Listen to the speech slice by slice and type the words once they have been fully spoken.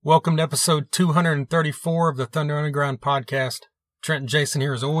Welcome to episode 234 of the Thunder Underground podcast. Trent and Jason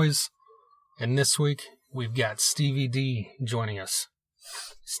here as always. And this week, we've got Stevie D joining us.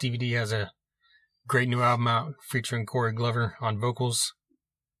 Stevie D has a great new album out featuring Corey Glover on vocals.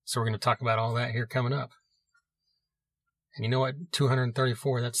 So we're going to talk about all that here coming up. And you know what?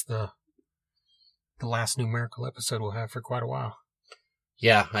 234, that's the last numerical episode we'll have for quite a while.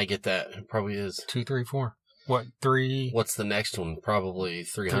 Yeah, I get that. It probably is. 234. What, 3? What's the next one? Probably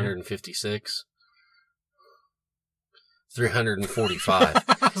 356. 345.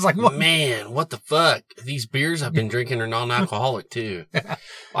 I was like, what? Man, what the fuck? These beers I've been drinking are non-alcoholic too.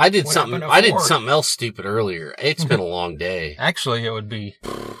 I did something else stupid earlier. It's been a long day. Actually, it would be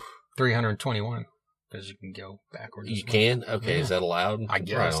 321 because you can go backwards. You can? Okay, yeah. Is that allowed? I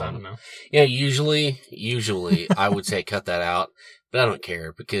guess. I don't know. Yeah, usually I would say cut that out. But I don't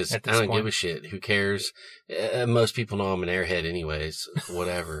care because I don't give a shit. Who cares? Most people know I'm an airhead anyways.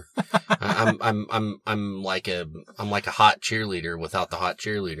 Whatever. I'm like a hot cheerleader without the hot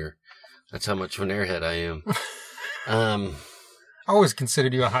cheerleader. That's how much of an airhead I am. I always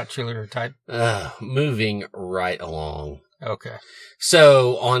considered you a hot cheerleader type. Moving right along. Okay.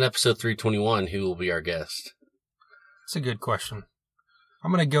 So on episode 321, who will be our guest? That's a good question.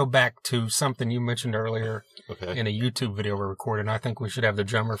 I'm going to go back to something you mentioned earlier in a YouTube video we recorded. And I think we should have the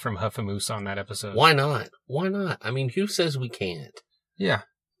drummer from Huff and Moose on that episode. Why not? Why not? I mean, who says we can't? Yeah.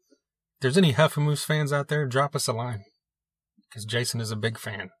 If there's any Huff and Moose fans out there, drop us a line. Because Jason is a big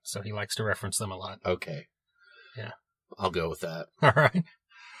fan, so he likes to reference them a lot. Okay. Yeah. I'll go with that. All right.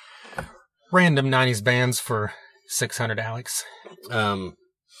 Random 90s bands for 600 Alex.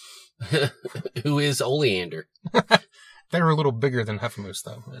 Who is Oleander? They were a little bigger than Huff and Moose,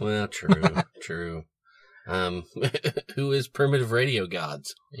 though. Well, true. Who is Primitive Radio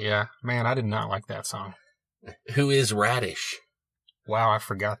Gods? Yeah, man, I did not like that song. Who is Radish? Wow, I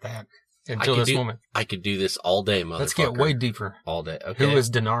forgot that until this moment. I could do this all day, motherfucker. Let's get way deeper. All day. Okay. Who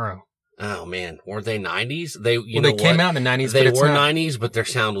is Denaro? Oh man, were they 90s? They came out in the 90s. They were 90s, but their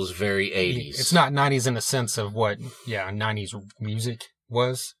sound was very 80s. It's not 90s in the sense of what, 90s music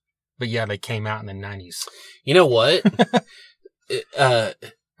was. But yeah, they came out in the 90s. You know what? I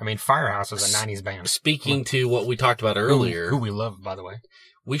mean, Firehouse was a 90s band. Speaking to what we talked about earlier. Who we love, by the way.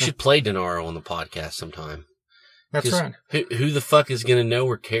 We should play Denaro on the podcast sometime. That's right. Who the fuck is going to know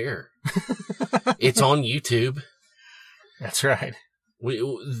or care? It's on YouTube. That's right.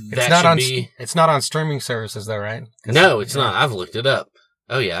 It's not on streaming services, though, right? No, it's not. I've looked it up.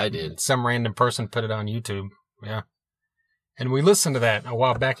 Oh, yeah, I did. Some random person put it on YouTube. Yeah. And we listened to that a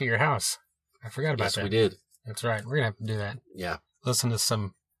while back at your house. I forgot about that. Yes, we did. That's right. We're going to have to do that. Yeah. Listen to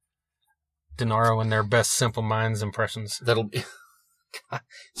some Denaro and their best Simple Minds impressions. That'll be...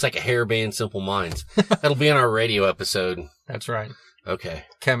 It's like a hair band, Simple Minds. That'll be on our radio episode. That's right. Okay.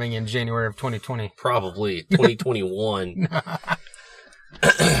 Coming in January of 2020. Probably 2021.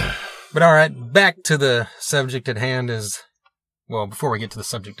 But all right, back to the subject at hand before we get to the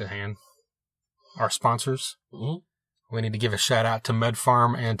subject at hand, our sponsors. Mm-hmm. We need to give a shout out to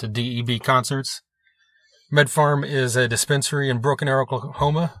MedFarm and to DEB Concerts. MedFarm is a dispensary in Broken Arrow,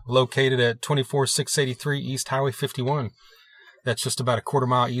 Oklahoma, located at 24683 East Highway 51. That's just about a quarter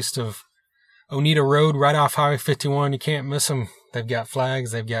mile east of Oneida Road, right off Highway 51. You can't miss them. They've got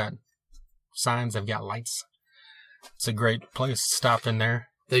flags, they've got signs, they've got lights. It's a great place to stop in there.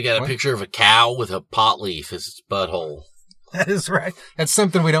 They got a picture of a cow with a pot leaf as its butthole. That is right. That's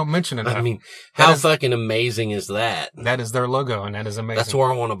something we don't mention enough. I mean, how fucking amazing is that? That is their logo, and that is amazing. That's where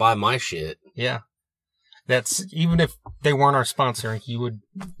I want to buy my shit. Yeah. That's, even if they weren't our sponsor, you would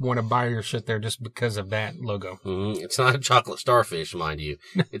want to buy your shit there just because of that logo. Mm-hmm. It's not a chocolate starfish, mind you.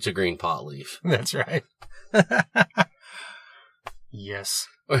 It's a green pot leaf. That's right. Yes.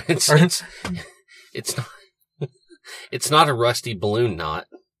 It's not a rusty balloon knot.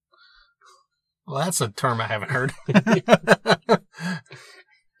 Well, that's a term I haven't heard.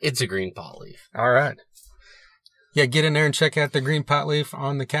 It's a green pot leaf. All right. Yeah, get in there and check out the green pot leaf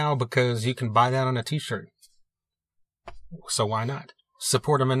on the cow because you can buy that on a t-shirt. So why not?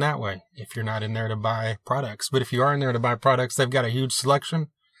 Support them in that way if you're not in there to buy products. But if you are in there to buy products, they've got a huge selection.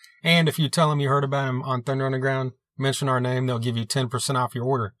 And if you tell them you heard about them on Thunder Underground, mention our name, they'll give you 10% off your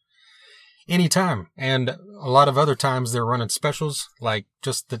order. Anytime. And a lot of other times they're running specials. Like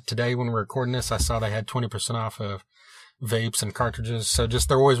just today when we're recording this, I saw they had 20% off of vapes and cartridges. So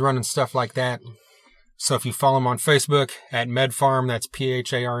they're always running stuff like that. So if you follow them on Facebook at MedFarm, that's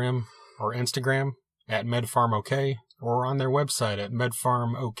PHARM, or Instagram at MedFarmOK, or on their website at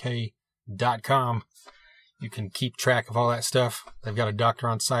medfarmok.com, you can keep track of all that stuff. They've got a doctor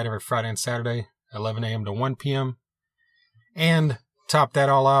on site every Friday and Saturday, 11 a.m. to 1 p.m. And top that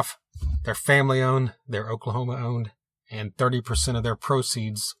all off, they're family owned, they're Oklahoma owned, and 30% of their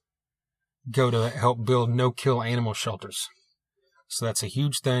proceeds go to help build no-kill animal shelters. So that's a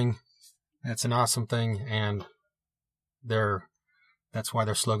huge thing. That's an awesome thing, and that's why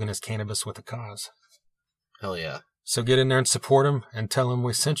their slogan is Cannabis with a Cause. Hell yeah. So get in there and support them and tell them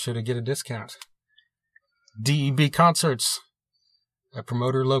we sent you to get a discount. DEB Concerts, a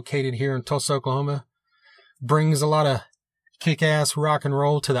promoter located here in Tulsa, Oklahoma, brings a lot of kick-ass rock and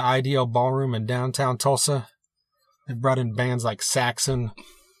roll to the IDL Ballroom in downtown Tulsa. They've brought in bands like Saxon,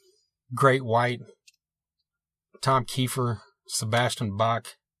 Great White, Tom Kiefer, Sebastian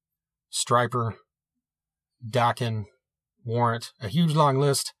Bach, Striper, Dokken, Warrant, a huge long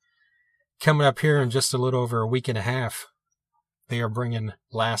list. Coming up here in just a little over a week and a half, they are bringing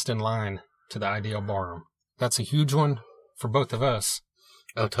Last in Line to the IDL Ballroom. That's a huge one for both of us.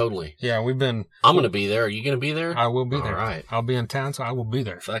 Oh, totally. Yeah, I'm going to be there. Are you going to be there? I will be there. All right. I'll be in town, so I will be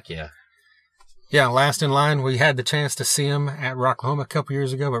there. Fuck yeah. Yeah, Last in Line, we had the chance to see them at Rocklahoma a couple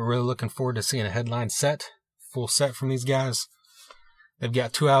years ago, but really looking forward to seeing a headline set, full set from these guys. They've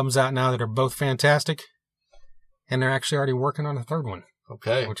got 2 albums out now that are both fantastic, and they're actually already working on a 3rd one.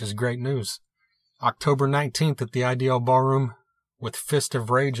 Okay. Which is great news. October 19th at the IDL Ballroom with Fist of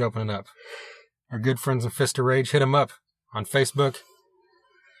Rage opening up. Our good friends in Fist of Rage, hit them up on Facebook.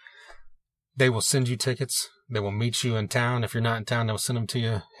 They will send you tickets. They will meet you in town. If you're not in town, they'll send them to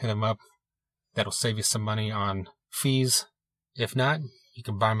you. Hit them up. That'll save you some money on fees. If not, you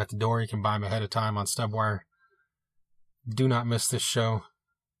can buy them at the door. You can buy them ahead of time on Stubwire. Do not miss this show.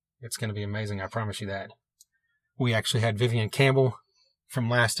 It's going to be amazing. I promise you that. We actually had Vivian Campbell from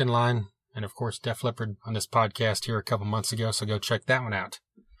Last in Line and, of course, Def Leppard on this podcast here a couple months ago, so go check that one out.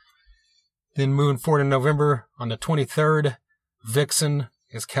 Then moving forward in November, on the 23rd, Vixen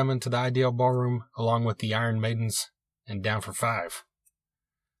is coming to the IDL Ballroom along with the Iron Maidens and Down for Five.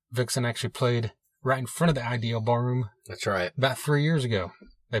 Vixen actually played right in front of the IDL Ballroom. That's right. About 3 years ago.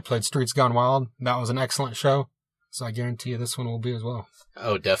 They played Streets Gone Wild. That was an excellent show. So I guarantee you this one will be as well.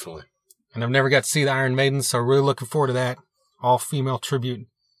 Oh, definitely. And I've never got to see the Iron Maiden, so really looking forward to that. All-female tribute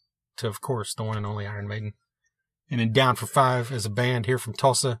to, of course, the one and only Iron Maiden. And then Down for Five is a band here from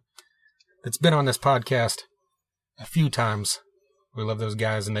Tulsa that's been on this podcast a few times. We love those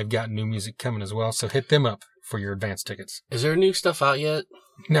guys, and they've got new music coming as well, so hit them up for your advance tickets. Is there new stuff out yet?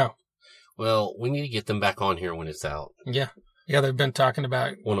 No. Well, we need to get them back on here when it's out. Yeah. Yeah, they've been talking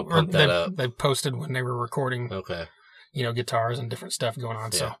about... Want to pump that up. They posted when they were recording, okay, guitars and different stuff going on,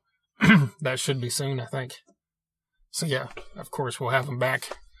 yeah. So that should be soon, I think. So yeah, of course, we'll have them back.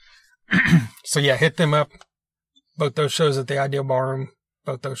 So yeah, hit them up. Both those shows at the IDL Ballroom,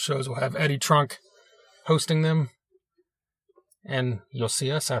 both those shows will have Eddie Trunk hosting them. And you'll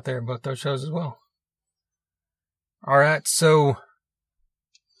see us out there at both those shows as well. All right, so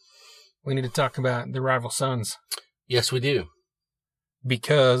we need to talk about the Rival Sons. Yes, we do.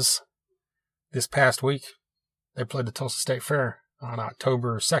 Because this past week, they played the Tulsa State Fair on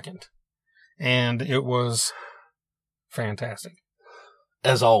October 2nd. And it was fantastic.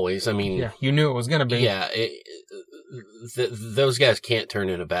 As always, I mean... Yeah, you knew it was going to be. Yeah, those guys can't turn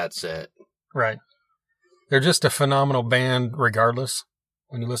in a bad set. Right. They're just a phenomenal band regardless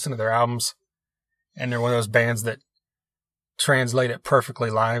when you listen to their albums. And they're one of those bands that translate it perfectly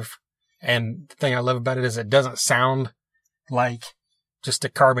live. And the thing I love about it is it doesn't sound like just a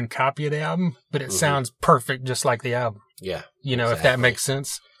carbon copy of the album, but it sounds perfect just like the album. Yeah. Exactly. If that makes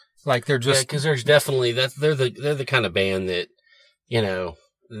sense. Like they're just... Yeah, because there's definitely... They're the kind of band that,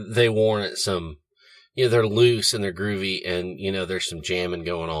 they warrant some... they're loose and they're groovy and, there's some jamming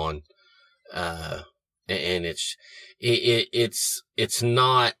going on. And it's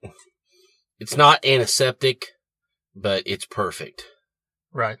not antiseptic, but it's perfect.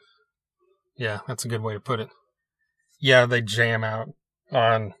 Right. Yeah, that's a good way to put it. Yeah, they jam out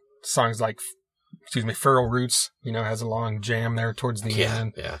on songs like, Feral Roots, has a long jam there towards the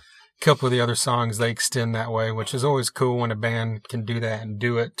end. Yeah. A couple of the other songs, they extend that way, which is always cool when a band can do that and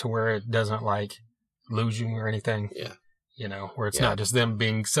do it to where it doesn't, lose you or anything. Yeah. Where it's not just them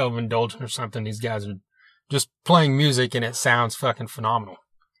being self-indulgent or something. These guys are just playing music and it sounds fucking phenomenal.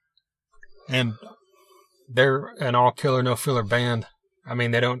 And they're an all-killer, no-filler band. I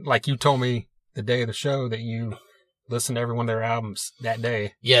mean, they don't, like you told me the day of the show that you listened to every one of their albums that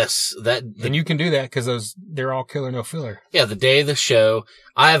day. Yes. And you can do that because they're all killer, no filler. Yeah, the day of the show.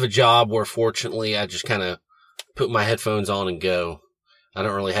 I have a job where fortunately I just kind of put my headphones on and go. I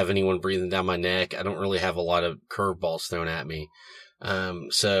don't really have anyone breathing down my neck. I don't really have a lot of curveballs thrown at me.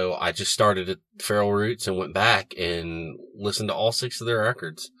 So I just started at Feral Roots and went back and listened to all 6 of their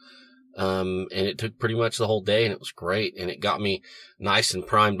records. And it took pretty much the whole day, and it was great. And it got me nice and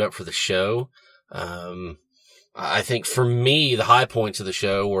primed up for the show. I think for me, the high points of the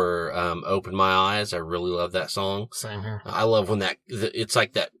show were, Open My Eyes. I really love that song. Same here. I love when it's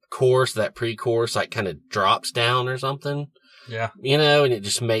like that chorus, that pre-chorus, like kind of drops down or something. Yeah. You know, and it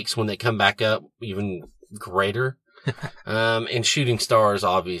just makes when they come back up even greater. And Shooting Stars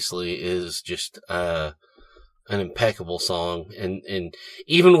obviously is just, an impeccable song. And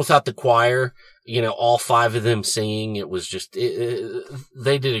even without the choir, you know, all 5 of them singing, it was just,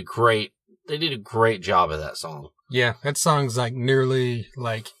 they did a great job of that song. Yeah. That song's like nearly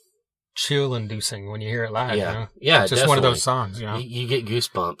like chill inducing when you hear it live. Yeah. You know? Yeah. It's just one of those songs, you know, you get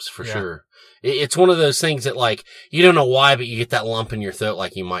goosebumps for sure. It's one of those things that like, you don't know why, but you get that lump in your throat,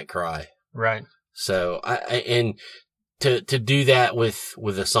 like you might cry. Right. So and to do that with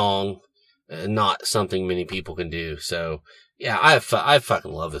a song, not something many people can do. So yeah, I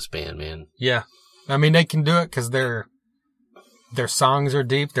fucking love this band, man. Yeah. I mean, they can do it because their songs are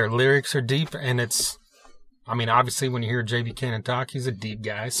deep, their lyrics are deep, and it's, I mean, obviously when you hear J.B. Cannon talk, he's a deep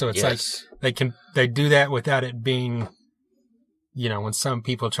guy. So it's like they do that without it being, you know, when some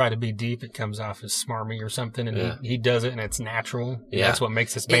people try to be deep, it comes off as smarmy or something, and he does it and it's natural. Yeah. That's what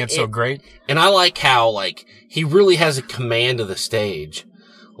makes this band so great. And I like how, like, he really has a command of the stage.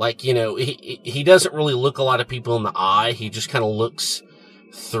 Like, you know, he doesn't really look a lot of people in the eye. He just kind of looks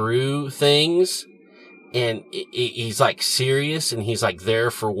through things, and he's like serious, and he's like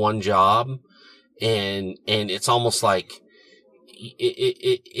there for one job. And it's almost like,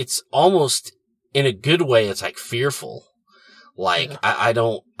 it's almost in a good way, it's like fearful. Like, I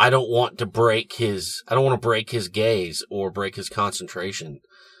don't want to break his gaze or break his concentration.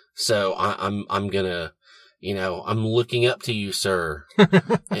 So I'm gonna, you know, I'm looking up to you, sir.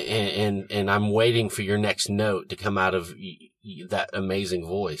 and I'm waiting for your next note to come out of that amazing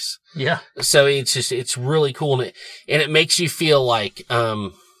voice. Yeah. So it's really cool. And it makes you feel like,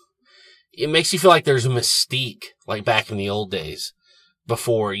 there's a mystique, like back in the old days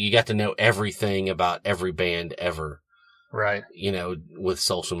before you got to know everything about every band ever. Right. You know, with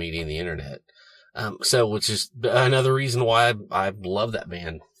social media and the internet. So which is another reason why I love that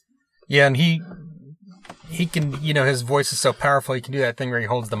band. Yeah. And he can, you know, his voice is so powerful. He can do that thing where he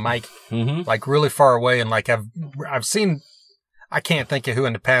holds the mic like really far away. And like I've seen, I can't think of who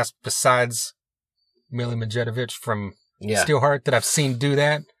in the past besides Mili Majedovic from Steelheart that I've seen do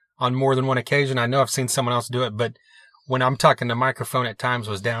that on more than one occasion. I know I've seen someone else do it, but when I'm talking, the microphone at times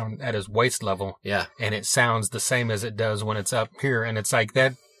was down at his waist level. Yeah. And it sounds the same as it does when it's up here. And it's like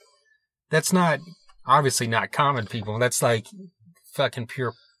that's not, obviously not common, people. That's like fucking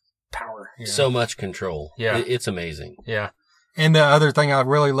pure power. You know? So much control. Yeah. It's amazing. Yeah. And the other thing I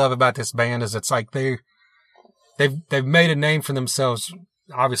really love about this band is it's like they've made a name for themselves,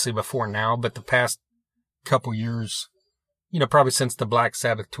 obviously before now, but the past couple years, you know, probably since the Black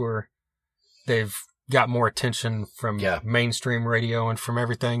Sabbath tour, they've got more attention from mainstream radio and from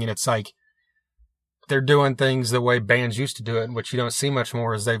everything. And it's like they're doing things the way bands used to do it, which you don't see much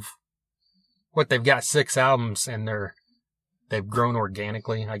more. Is they've got 6 albums and they've grown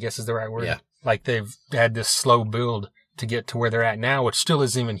organically, I guess is the right word. Yeah. Like they've had this slow build to get to where they're at now, which still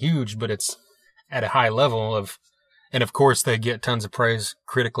isn't even huge, but it's at a high level and of course they get tons of praise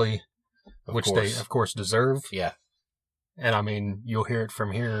critically, which they of course deserve. Yeah. And I mean, you'll hear it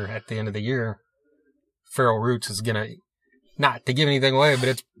from here at the end of the year. Feral Roots is going to, not to give anything away, but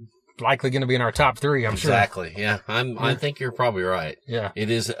it's likely going to be in our top 3, I'm sure. Exactly. Yeah. I think you're probably right. Yeah. It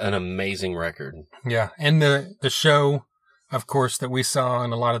is an amazing record. Yeah. And the show, of course, that we saw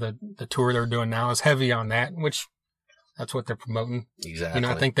and a lot of the tour they're doing now is heavy on that, which that's what they're promoting. Exactly. You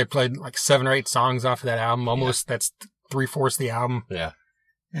know, I think they played like 7 or 8 songs off of that album. Almost that's 3/4 the album. Yeah.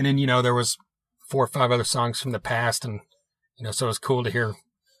 And then, you know, there was 4 or 5 other songs from the past. And, you know, so it was cool to hear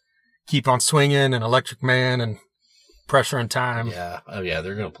Keep on Swinging and Electric Man and Pressure and Time. Yeah. Oh, yeah.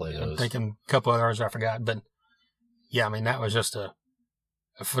 They're going to play those. I'm thinking a couple others I forgot. But, yeah, I mean, that was just a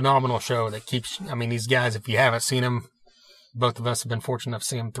phenomenal show that keeps... I mean, these guys, if you haven't seen them, both of us have been fortunate enough to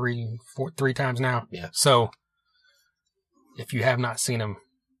see them 3 times now. Yeah. So, if you have not seen them,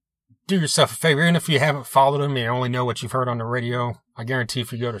 do yourself a favor. And if you haven't followed them and you only know what you've heard on the radio, I guarantee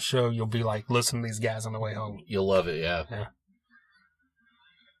if you go to a show, you'll be like, listen to these guys on the way home. You'll love it, yeah. Yeah.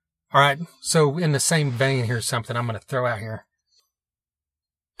 All right, so in the same vein, here's something I'm going to throw out here.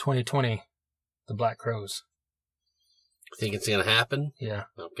 2020, the Black Crowes. Think it's going to happen? Yeah.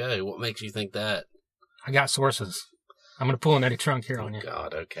 Okay, what makes you think that? I got sources. I'm going to pull an Eddie Trunk here on you.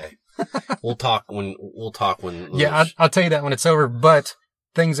 God, okay. We'll talk when. Yeah, I'll tell you that when it's over, but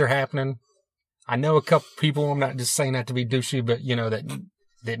things are happening. I know a couple people, I'm not just saying that to be douchey, but you know, that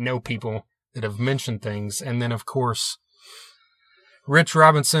that know people that have mentioned things. And then, of course, Rich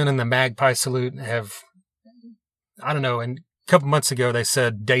Robinson and the Magpie Salute have, I don't know, and a couple months ago they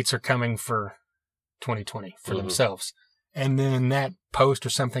said dates are coming for 2020 for themselves. And then that post or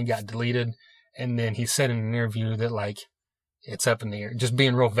something got deleted. And then he said in an interview that, like, it's up in the air, just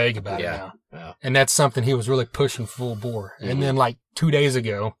being real vague about it now. Yeah. And that's something he was really pushing full bore. And then, like, 2 days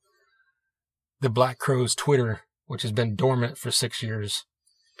ago, the Black Crowes Twitter, which has been dormant for 6 years,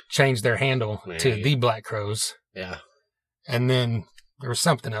 changed their handle to the Black Crowes. Yeah. And then there was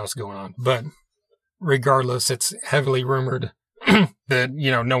something else going on. But regardless, it's heavily rumored that,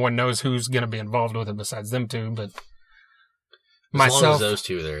 you know, no one knows who's going to be involved with it besides them two. But myself, as long as those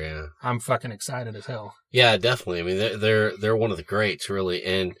two are there, yeah. I'm fucking excited as hell. Yeah, definitely. I mean, they're one of the greats, really.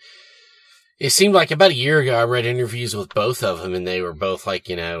 And it seemed like about a year ago, I read interviews with both of them, and they were both like,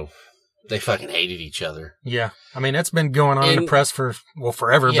 you know, they fucking hated each other. Yeah. I mean, that's been going on in the press for, well,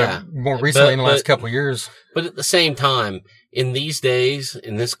 forever, but more recently in the last couple of years. But at the same time, in these days,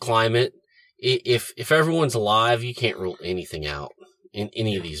 in this climate, if everyone's alive, you can't rule anything out in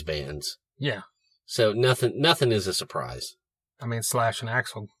any of these bands. Yeah. So nothing is a surprise. I mean, Slash and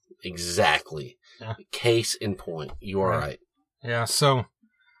Axl. Exactly. Yeah. Case in point. You are right. Yeah, so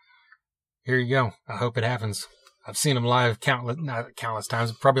here you go. I hope it happens. I've seen them live not countless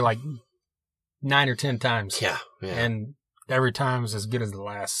times, probably like 9 or 10 times. Yeah. And every time is as good as the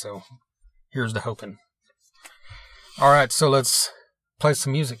last, so here's the hoping. All right, so let's play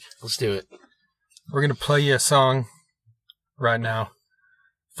some music. Let's do it. We're going to play you a song right now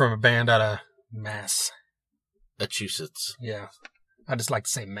from a band out of Massachusetts. Yeah. I just like to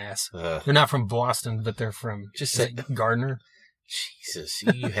say Mass. They're not from Boston, but they're from Gardner. Jesus,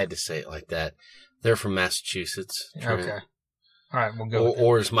 you had to say it like that. They're from Massachusetts. Okay. All right, we'll go.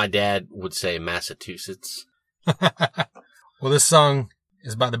 Or as my dad would say, Massachusetts. Well, this song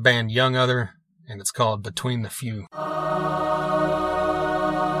is by the band Young Other, and it's called Between the Few.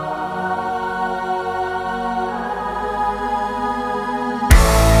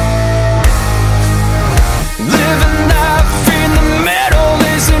 Living life in the middle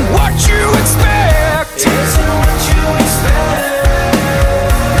isn't what you expect. Isn't what you expect.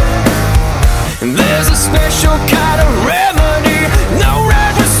 There's a special kind of remedy, no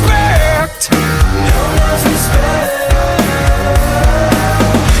right respect. No right respect.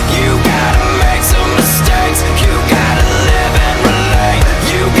 You gotta make some mistakes. You gotta live and relate.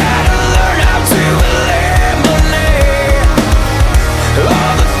 You gotta learn how to eliminate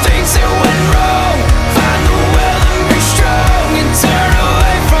all the things that went wrong. Find the will and be strong and turn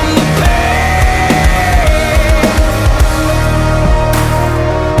away from the pain.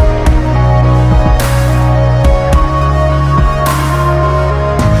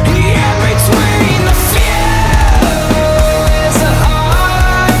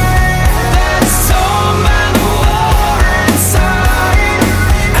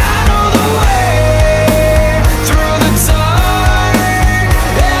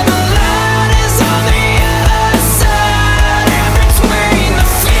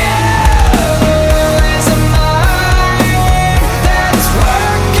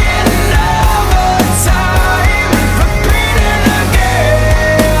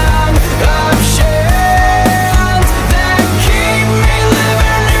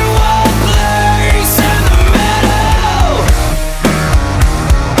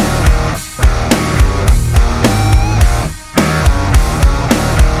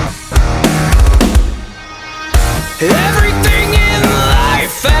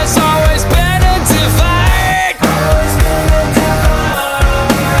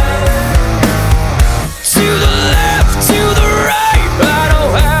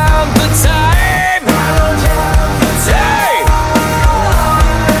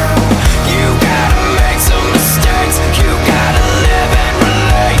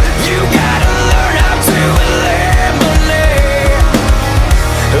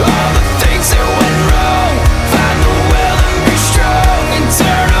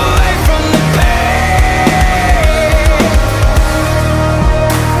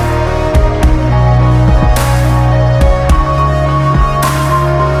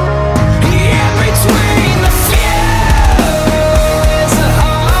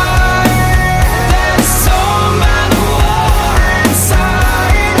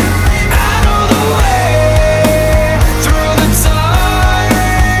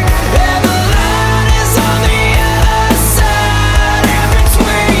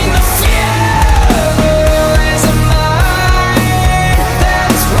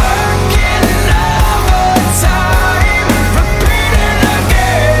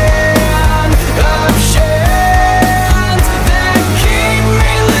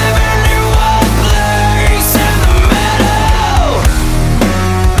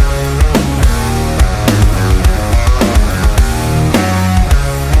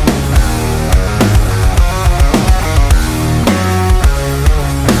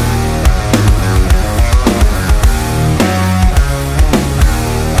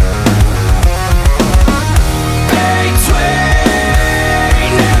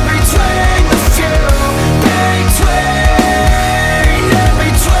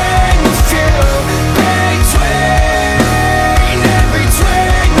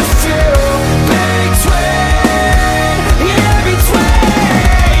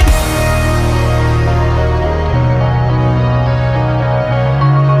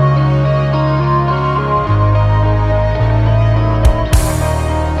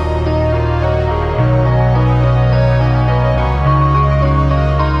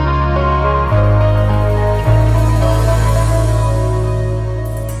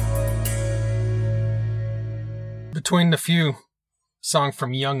 Between the Few, song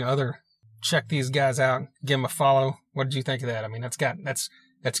from Young Other. Check these guys out. Give them a follow. What did you think of that? I mean, that's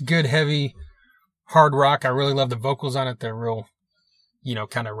good, heavy, hard rock. I really love the vocals on it. They're real,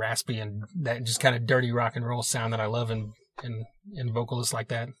 kind of raspy and that just kind of dirty rock and roll sound that I love in vocalists like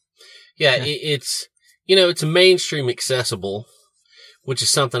that. Yeah, it's mainstream accessible, which is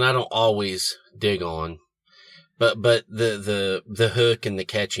something I don't always dig on. But the hook and the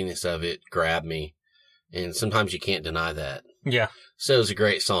catchiness of it grabbed me. And sometimes you can't deny that. Yeah. So it was a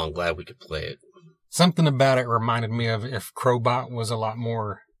great song. Glad we could play it. Something about it reminded me of if Crowbot was a lot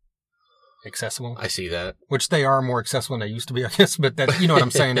more accessible. I see that. Which they are more accessible than they used to be, I guess. But that, you know what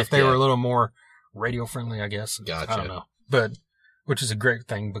I'm saying? If they were a little more radio friendly, I guess. Gotcha. I don't know. But, which is a great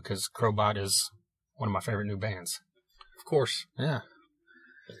thing because Crowbot is one of my favorite new bands. Of course. Yeah.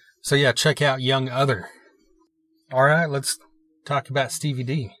 So yeah, check out Young Other. All right, let's talk about Stevie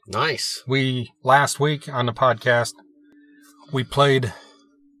D. Nice. Last week on the podcast, we played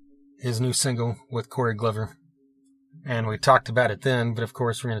his new single with Corey Glover, and we talked about it then, but of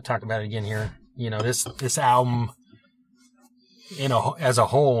course we're going to talk about it again here. This album, as a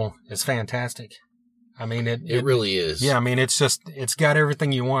whole, is fantastic. I mean, it really is. Yeah, I mean, it's got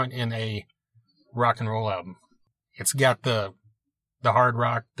everything you want in a rock and roll album. It's got the hard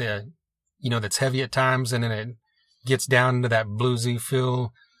rock, that's heavy at times, and then it gets down into that bluesy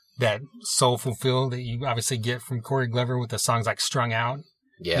feel, that soulful feel that you obviously get from Corey Glover with the songs like Strung Out.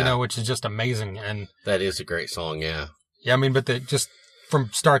 Yeah. Which is just amazing. And that is a great song, yeah. Yeah, I mean, but just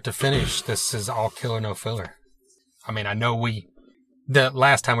from start to finish, this is all killer, no filler. I mean, I know the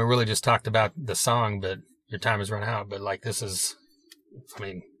last time we really just talked about the song, but your time has run out. But like this is, I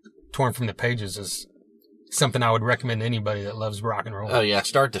mean, Torn from the Pages is something I would recommend to anybody that loves rock and roll. Oh yeah,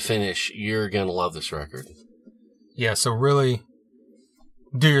 start to finish, you're going to love this record. Yeah, so really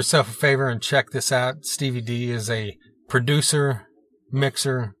do yourself a favor and check this out. Stevie D is a producer,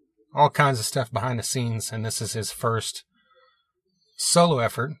 mixer, all kinds of stuff behind the scenes, and this is his first solo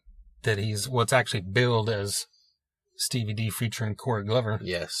effort that it's actually billed as Stevie D featuring Corey Glover.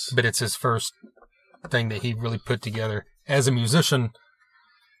 Yes. But it's his first thing that he really put together as a musician,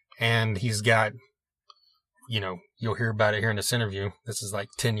 and he's got, you'll hear about it here in this interview. This is like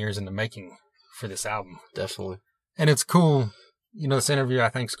 10 years in the making for this album. Definitely. And it's cool. This interview I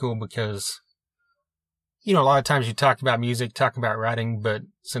think is cool because, a lot of times you talk about music, talk about writing, but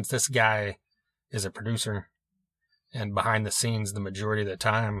since this guy is a producer and behind the scenes the majority of the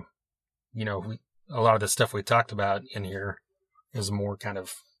time, a lot of the stuff we talked about in here is more kind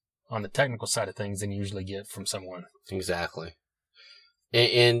of on the technical side of things than you usually get from someone. Exactly.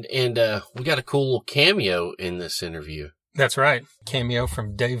 And we got a cool little cameo in this interview. That's right. Cameo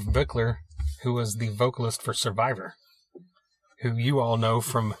from Dave Bickler, who was the vocalist for Survivor, who you all know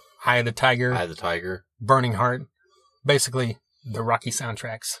from Eye of the Tiger, Burning Heart, basically the Rocky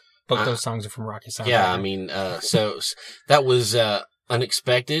soundtracks. Both those songs are from Rocky soundtracks. Yeah, I mean, so that was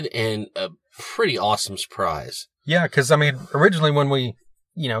unexpected and a pretty awesome surprise. Yeah, because, I mean, originally when we,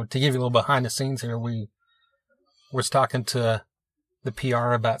 to give you a little behind the scenes here, we was talking to the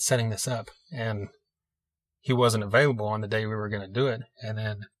PR about setting this up, and he wasn't available on the day we were going to do it, and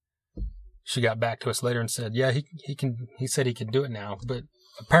then she got back to us later and said, yeah, he said he could do it now. But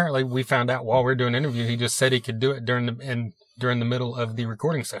apparently we found out while we were doing an interview, he just said he could do it during the middle of the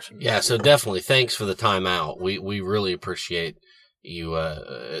recording session. Yeah. So definitely thanks for the time out. We really appreciate you.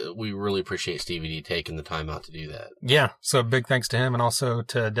 We really appreciate Stevie D taking the time out to do that. Yeah. So big thanks to him and also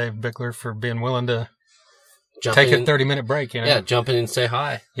to Dave Bickler for being willing to take a 30-minute break. Yeah. Jump in and say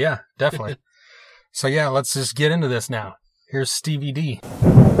hi. Yeah, definitely. So yeah, let's just get into this now. Here's Stevie D.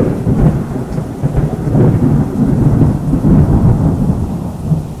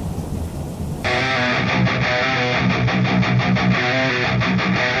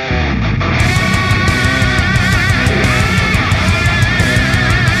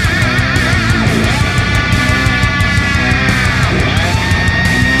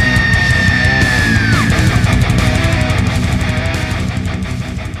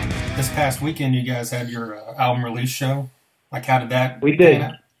 Past weekend, you guys had your album release show. Like, how did that? We did.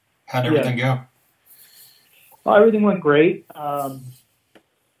 How'd everything go? Well, everything went great. We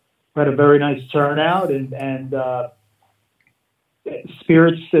had a very nice turnout, and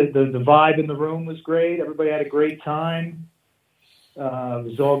spirits. The vibe in the room was great. Everybody had a great time. It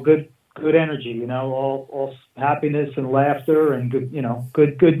was all good energy. All happiness and laughter and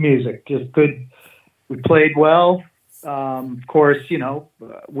good music. Just good. We played well. Of course,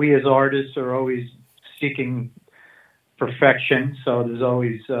 we as artists are always seeking perfection, so there's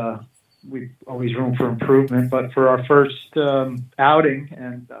always room for improvement. But for our first outing,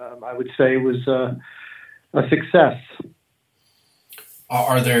 and I would say it was a success.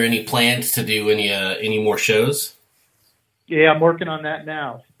 Are there any plans to do any more shows? Yeah, I'm working on that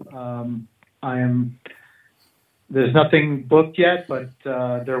now. There's nothing booked yet, but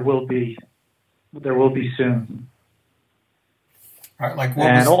there will be soon. All right, like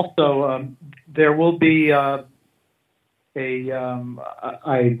also there will be I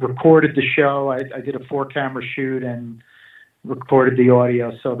recorded the show. I did a 4-camera shoot and recorded the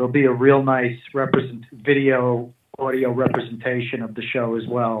audio, so there'll be a real nice audio representation of the show as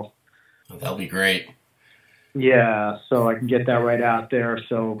well. Oh, that'll be great. Yeah, so I can get that right out there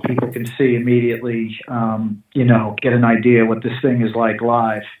so people can see immediately, get an idea what this thing is like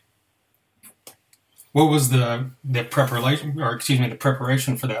live. What was the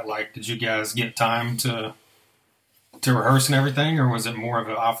preparation for that like? Did you guys get time to rehearse and everything, or was it more of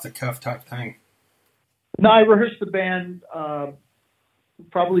an off-the-cuff type thing? No, I rehearsed the band.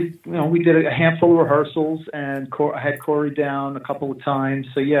 Probably, we did a handful of rehearsals, and I had Corey down a couple of times.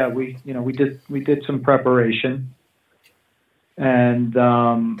 So yeah, we did some preparation, and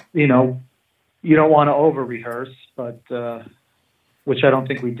you don't want to over rehearse, but which I don't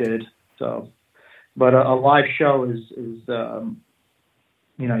think we did. So, but a live show is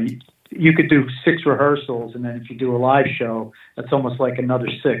you could do 6 rehearsals, and then if you do a live show, that's almost like another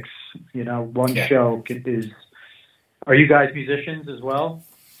 6. One show is. Are you guys musicians as well?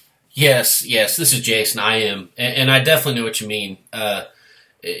 Yes. This is Jason. I am, and I definitely know what you mean.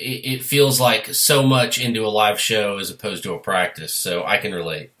 It feels like so much into a live show as opposed to a practice, so I can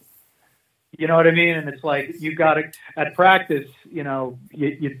relate. You know what I mean? And it's like you got to at practice. You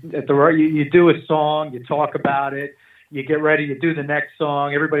do a song, you talk about it, you get ready to do the next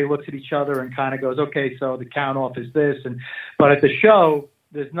song. Everybody looks at each other and kind of goes, "Okay, so the count off is this." But at the show,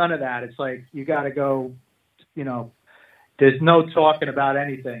 there's none of that. It's like you got to go. There's no talking about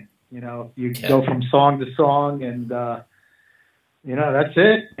anything. You go from song to song, and that's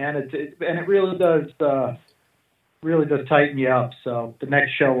it. And it really does tighten you up. So the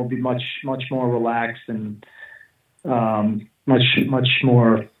next show will be much more relaxed and much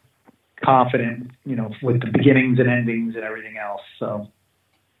more confident. With the beginnings and endings and everything else. So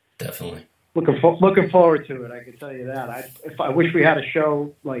definitely looking forward to it. I can tell you that. I wish we had a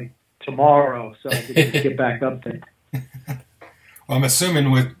show like tomorrow, so I could just get back up there. Well, I'm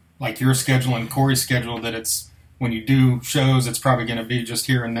assuming with like your schedule and Corey's schedule that it's when you do shows, it's probably going to be just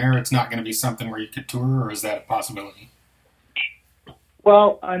here and there. It's not going to be something where you could tour, or is that a possibility?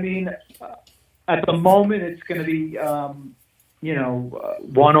 Well, I mean, at the moment, it's going to be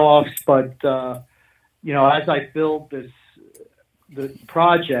one-offs, but as I build the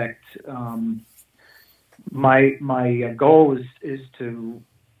project, my goal is to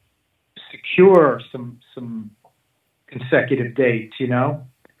secure some consecutive dates,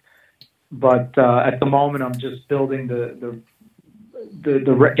 but at the moment I'm just building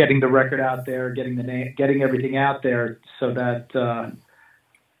getting the record out there, getting everything out there so that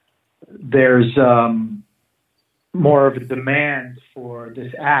there's more of a demand for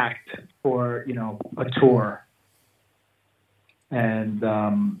this act for a tour, and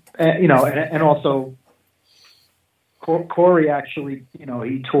also Corey actually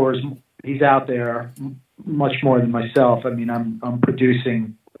he tours. He's out there much more than myself. I mean, I'm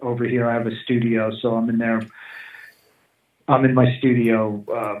producing over here. I have a studio, so I'm in there. I'm in my studio.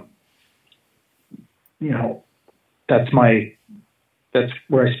 That's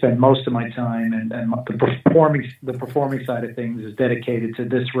where I spend most of my time, and the performing side of things is dedicated to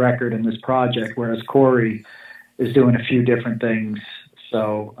this record and this project, whereas Corey is doing a few different things.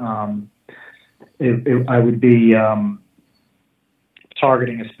 So I would be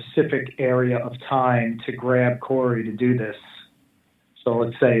targeting a specific area of time to grab Corey to do this. So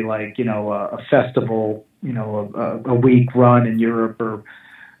let's say like, a festival, a week run in Europe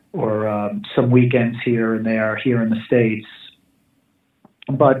or some weekends here and there here in the States.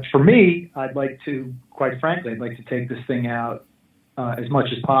 But for me, quite frankly, I'd like to take this thing out as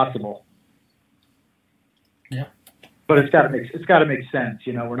much as possible. Yeah. But it's got to make sense.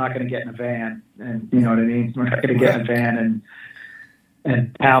 We're not going to get in a van, and you know what I mean? We're not going to get in a van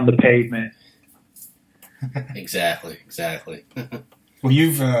and pound the pavement. Exactly. Well,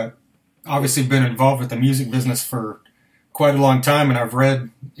 you've obviously been involved with the music business for quite a long time, and I've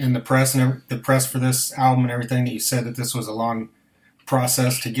read in the press for this album and everything that you said that this was a long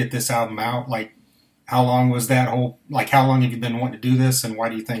process to get this album out. Like, how long was that whole? Like, how long have you been wanting to do this, and why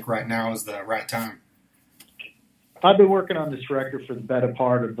do you think right now is the right time? I've been working on this record for the better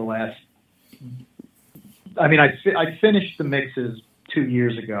part of the last. I mean, I finished the mixes 2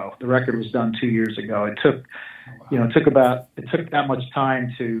 years ago. The record was done 2 years ago. It took that much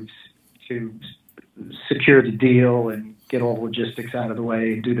time to secure the deal and get all the logistics out of the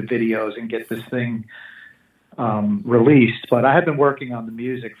way and do the videos and get this thing released. But I had been working on the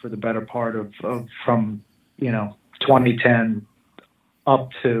music for the better part of from 2010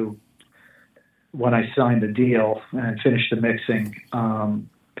 up to when I signed the deal and finished the mixing.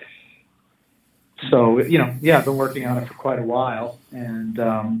 So I've been working on it for quite a while, and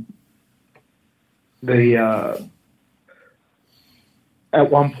at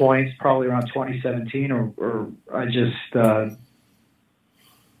one point, probably around 2017, or I just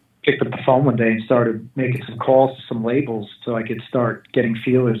picked up the phone one day and started making some calls to some labels so I could start getting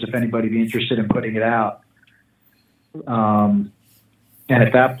feelers if anybody would be interested in putting it out. And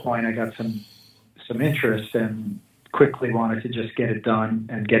at that point, I got some interest and quickly wanted to just get it done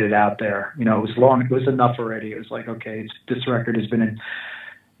and get it out there. It was enough already. It was like, okay, this record has been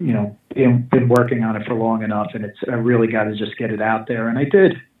been working on it for long enough, and I really got to just get it out there, and I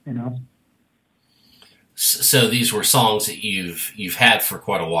did. So these were songs that you've had for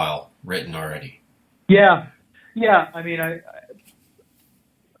quite a while, written already. Yeah. I mean, I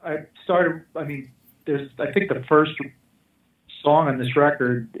started. I mean, I think the first song on this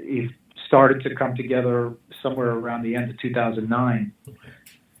record started to come together somewhere around the end of 2009,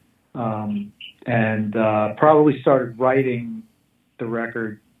 and probably started writing the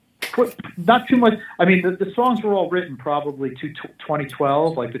record. Not too much. I mean, the songs were all written probably to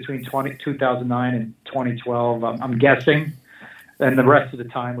 2012, like between 2009 and 2012, I'm guessing. And the rest of the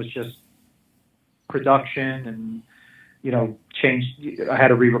time was just production and, change. I had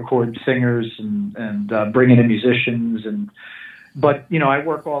to re-record singers and bring in musicians. But I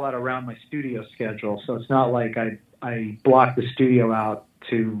work all that around my studio schedule. So it's not like I block the studio out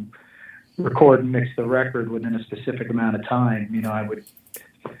to record and mix the record within a specific amount of time. I would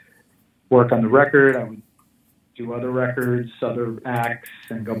work on the record. I would do other records, other acts,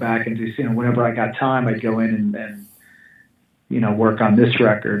 and go back and do, whenever I got time, I'd go in and work on this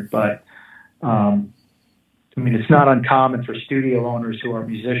record. But, it's not uncommon for studio owners who are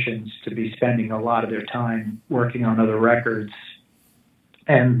musicians to be spending a lot of their time working on other records,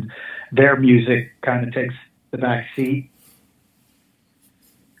 and their music kind of takes the back seat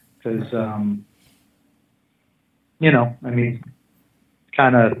because,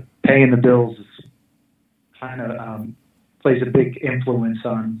 kind of paying the bills is kind of plays a big influence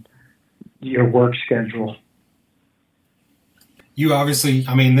on your work schedule. You obviously,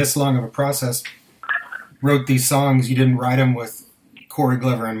 this long of a process, wrote these songs. You didn't write them with Corey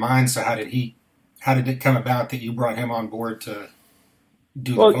Glover in mind. So how did it come about that you brought him on board to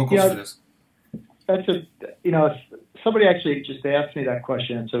do the vocals for this? That's somebody actually just asked me that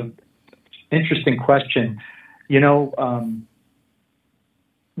question. It's an interesting question.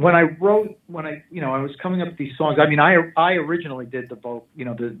 When I was coming up with these songs, I originally did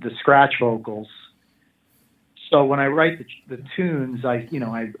the scratch vocals. So when I write the tunes, I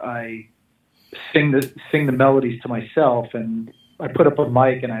sing the melodies to myself, and I put up a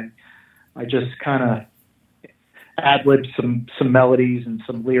mic and I just kind of ad-lib some melodies and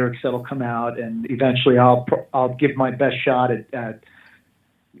some lyrics that'll come out, and eventually I'll give my best shot at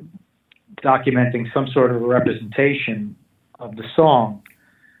documenting some sort of a representation of the song.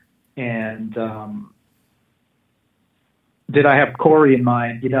 And did I have Corey in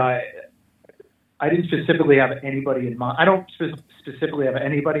mind? I didn't specifically have anybody in mind. I don't specifically have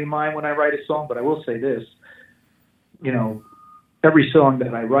anybody in mind when I write a song, but I will say this. Every song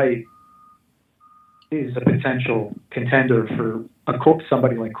that I write is a potential contender for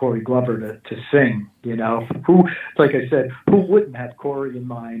somebody like Corey Glover to sing. Who, like I said, who wouldn't have Corey in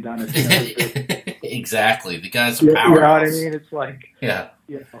mind on a Exactly. The guy's a powerhouse. You know what I mean? It's like, yeah.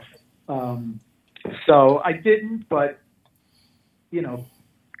 So I didn't, but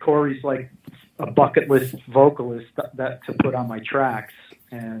Corey's like a bucket list vocalist that to put on my tracks,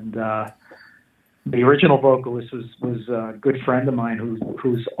 and the original vocalist was a good friend of mine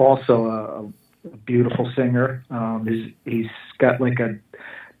who's also a beautiful singer. He's got like a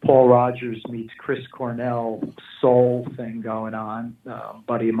Paul Rogers meets Chris Cornell soul thing going on.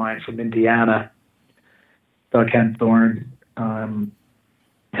 Buddy of mine from Indiana, Doug Henthorne,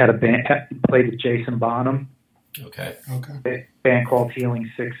 had a band, played with Jason Bonham. Okay. A band called Healing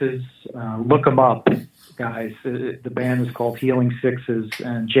Sixes. Look them up, guys. The band is called Healing Sixes,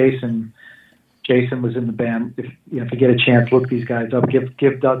 and Jason was in the band. If you get a chance, look these guys up.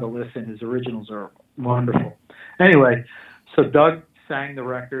 Give Doug a listen. His originals are wonderful. Anyway, so Doug sang the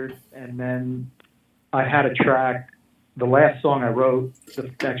record, and then I had a track. The last song I wrote,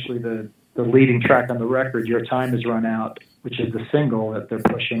 actually the leading track on the record, Your Time Has Run Out, which is the single that they're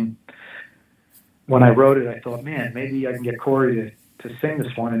pushing. When I wrote it, I thought, man, maybe I can get Corey sing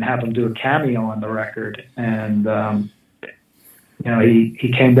this one and have him do a cameo on the record. And,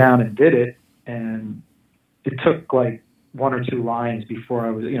 he came down and did it, and it took like one or two lines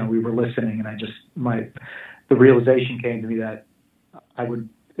before we were listening, and the realization came to me that it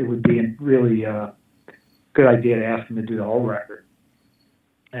would be a really good idea to ask him to do the whole record.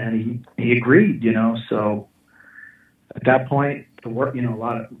 And he agreed, so at that point, the work,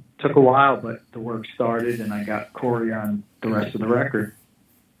 took a while, but the work started, and I got Corey on the rest of the record.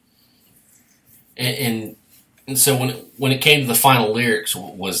 And so when it came to the final lyrics,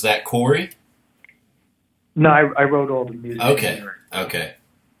 was that Corey? No, I wrote all the music. Okay.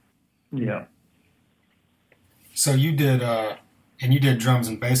 Yeah. So you did, and you did drums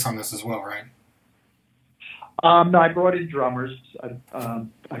and bass on this as well, right? No, I brought in drummers.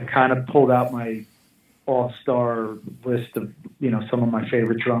 I kind of pulled out my all-star list of, some of my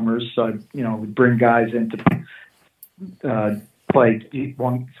favorite drummers. So would bring guys in to play.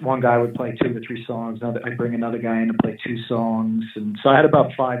 One guy would play 2 or 3 songs. I'd bring another guy in to play 2 songs. And so I had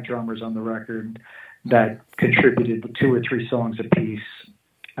about 5 drummers on the record that contributed 2 or 3 songs apiece.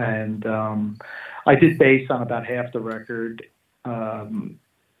 And I did bass on about half the record. And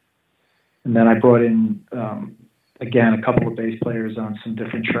then I brought in, again, a couple of bass players on some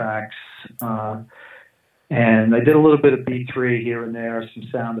different tracks. And I did a little bit of B3 here and there, some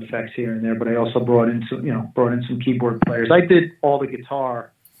sound effects here and there, but I also brought in some keyboard players. I did all the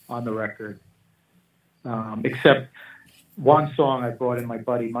guitar on the record, except one song I brought in my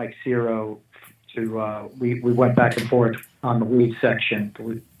buddy Mike Ciro to, we went back and forth on the lead section.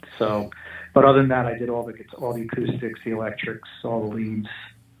 So, but other than that, I did all the acoustics, the electrics, all the leads.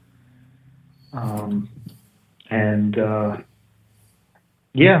 And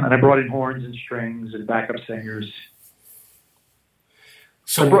I brought in horns and strings and backup singers.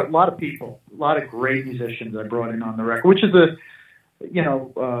 So I brought a lot of people, a lot of great musicians I brought in on the record, which is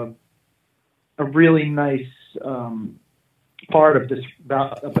a really nice part of this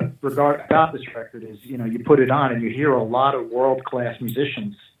about this record is, you put it on and you hear a lot of world-class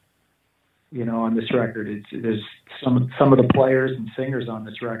musicians, on this record. There's some of the players and singers on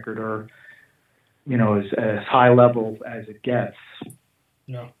this record are, as high level as it gets.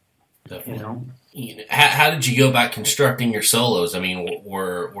 No, definitely. How did you go about constructing your solos? I mean,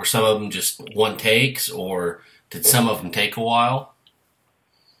 were some of them just one takes, or did some of them take a while?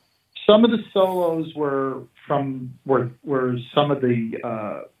 Some of the solos were some of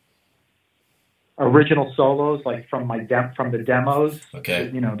the original solos, like from the demos. Okay.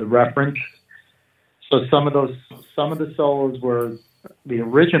 The reference. So some of the solos were the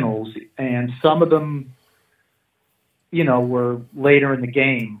originals, and some of them, were later in the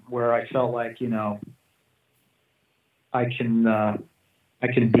game where I felt like, I can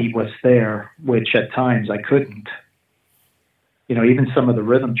beat what's there, which at times I couldn't. Even some of the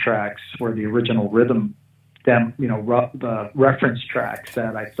rhythm tracks were the original rhythm, the reference tracks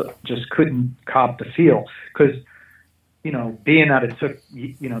that I just couldn't cop the feel. Because, being that it took,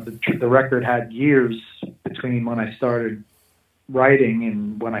 the record had years between when I started writing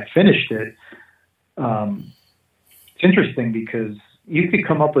and when I finished it, it's interesting because you could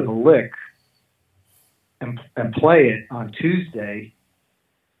come up with a lick and play it on Tuesday,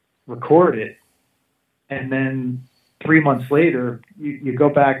 record it, and then 3 months later you go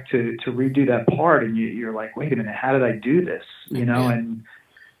back to redo that part and you're like, wait a minute, how did I do this? And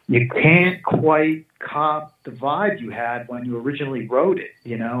you can't quite cop the vibe you had when you originally wrote it,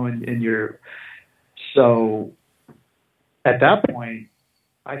 and so at that point,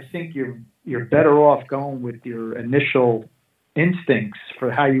 I think you're better off going with your initial instincts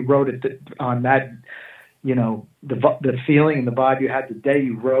for how you wrote it on that, the feeling and the vibe you had the day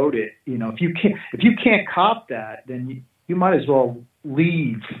you wrote it. If you can't cop that, then you might as well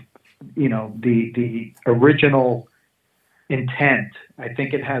leave, the original intent. I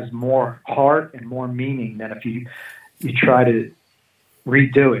think it has more heart and more meaning than if you try to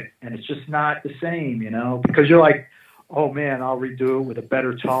redo it, and it's just not the same, because you're like, oh man, I'll redo it with a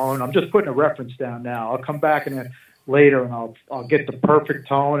better tone. I'm just putting a reference down now. I'll come back later and I'll get the perfect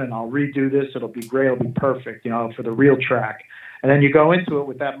tone and I'll redo this. It'll be great. It'll be perfect, for the real track. And then you go into it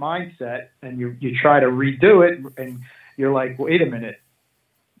with that mindset and you try to redo it and you're like, wait a minute,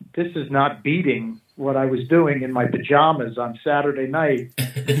 this is not beating what I was doing in my pajamas on Saturday night,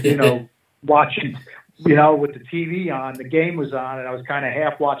 watching, with the TV on, the game was on and I was kind of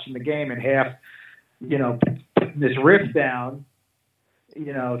half watching the game and half, putting this riff down,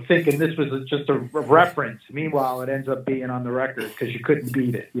 thinking this was just a reference. Meanwhile, it ends up being on the record because you couldn't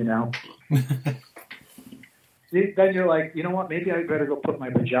beat it, Then you're like, you know what, maybe I better go put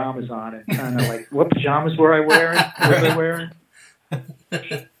my pajamas on and kind of like, what pajamas were I wearing? Was I wearing?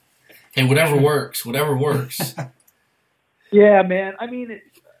 Hey, whatever works. Yeah, man. I mean,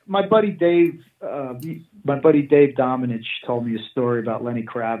 my buddy Dave Dominich told me a story about Lenny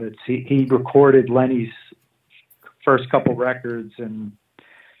Kravitz. He recorded Lenny's first couple records, and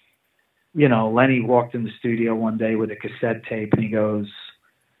Lenny walked in the studio one day with a cassette tape, and he goes,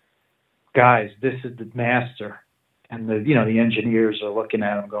 "Guys, this is the master." And the engineers are looking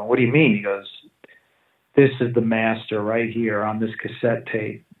at him, going, "What do you mean?" He goes, "This is the master right here on this cassette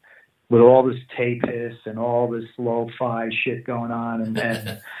tape, with all this tape hiss and all this lo-fi shit going on, and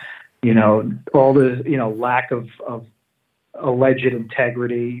all the lack of alleged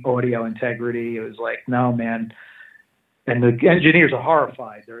integrity, audio integrity." It was like, no, man. And the engineers are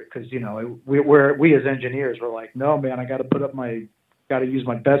horrified because we as engineers were like, no, man, I got to use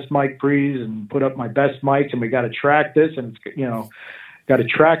my best mic pre's and put up my best mics, and we got to track this, and got to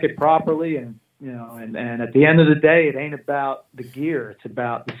track it properly, and and at the end of the day, it ain't about the gear; it's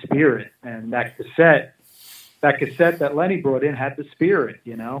about the spirit. And that cassette that Lenny brought in had the spirit,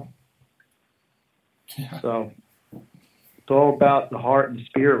 Yeah. So it's all about the heart and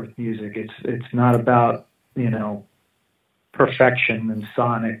spirit with music. It's not about perfection and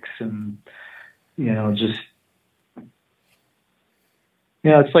sonics and just.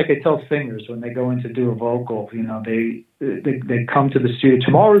 It's like I tell singers when they go in to do a vocal, they come to the studio.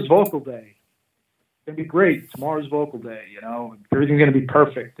 Tomorrow's vocal day. It's going to be great. Tomorrow's vocal day, everything's going to be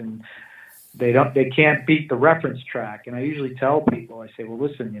perfect. And they can't beat the reference track. And I usually tell people, I say, well,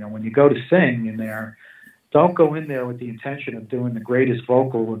 listen, when you go to sing in there, don't go in there with the intention of doing the greatest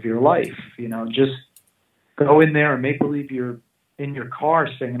vocal of your life. Just go in there and make believe you're in your car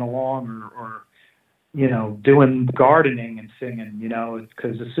singing along or doing gardening and singing,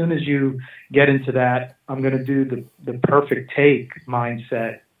 because as soon as you get into that, I'm going to do the perfect take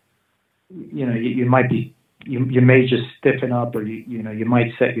mindset, you might be, you may just stiffen up, or you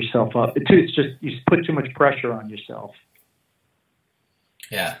might set yourself up. It's just, you put too much pressure on yourself.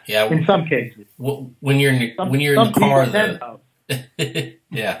 Yeah. In some cases. When you're in the car, though.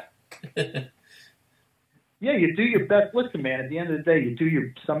 Yeah. Yeah, you do your best. Listen, man, at the end of the day, you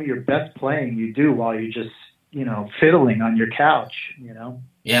do some of your best playing you do while you're just, fiddling on your couch,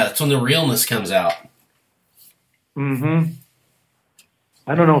 Yeah, that's when the realness comes out. Mm-hmm.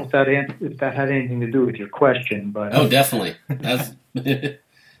 I don't know if that had anything to do with your question, but... Oh, definitely.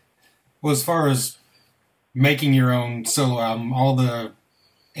 Well, as far as making your own solo album, all the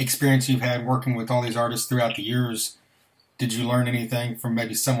experience you've had working with all these artists throughout the years, did you learn anything from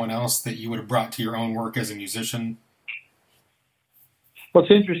maybe someone else that you would have brought to your own work as a musician? Well,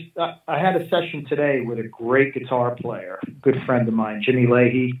 it's interesting. I had a session today with a great guitar player, a good friend of mine, Jimmy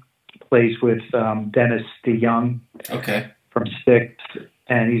Leahy, plays with Dennis DeYoung from Styx,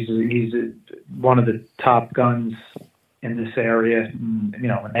 and he's one of the top guns in this area, in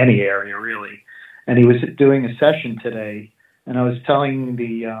any area really. And he was doing a session today, and I was telling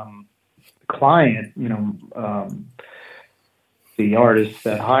the client, the artist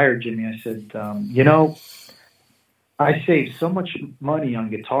that hired Jimmy, I said, I saved so much money on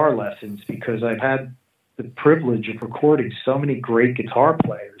guitar lessons because I've had the privilege of recording so many great guitar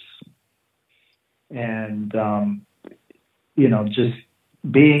players. And, just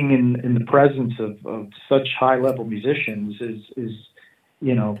being in the presence of such high-level musicians is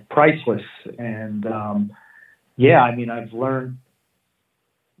priceless. And, I've learned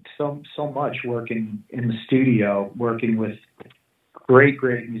so much working in the studio, working with great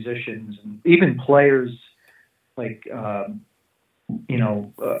musicians, and even players like,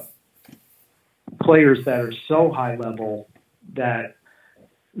 players that are so high level that,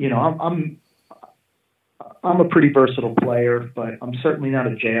 I'm a pretty versatile player, but I'm certainly not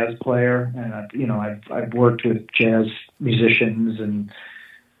a jazz player. And I've worked with jazz musicians, and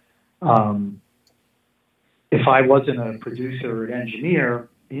if I wasn't a producer or an engineer,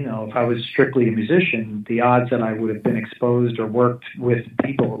 if I was strictly a musician, the odds that I would have been exposed or worked with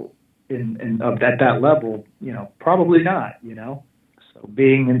people at that level, probably not. So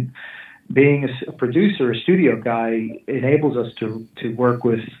being a producer, a studio guy, enables us to work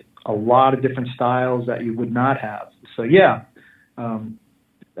with a lot of different styles that you would not have. So I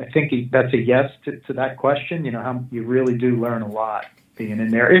think that's a yes to that question. How you really do learn a lot being in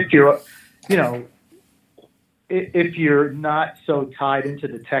there. If you're, if you're not so tied into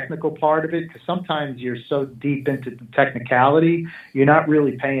the technical part of it, because sometimes you're so deep into the technicality, you're not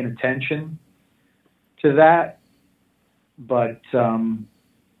really paying attention to that. But and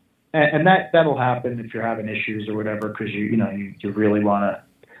that'll happen if you're having issues or whatever, because you really want to.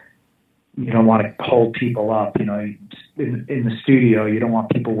 You don't want to hold people up, in the studio. You don't want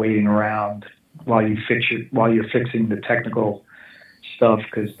people waiting around while you're fixing the technical stuff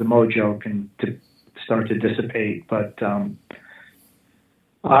because the mojo can start to dissipate. But I'm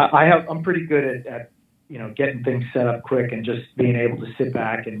pretty good at getting things set up quick and just being able to sit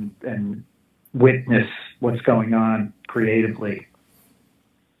back and witness what's going on creatively.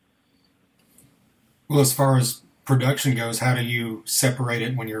 Well, as far as production goes, how do you separate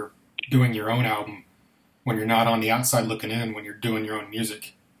it when you're doing your own album, when you're not on the outside looking in, when you're doing your own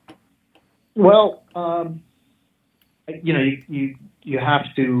music? Well, you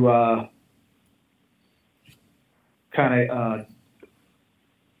have to kind of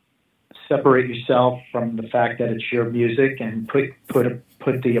separate yourself from the fact that it's your music and put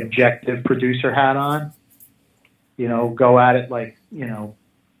the objective producer hat on. Go at it like,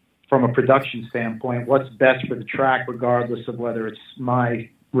 from a production standpoint, what's best for the track, regardless of whether it's my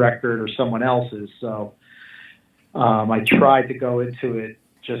record or someone else's. So I tried to go into it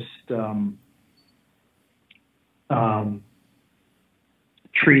just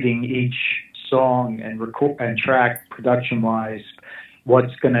treating each song and track production-wise,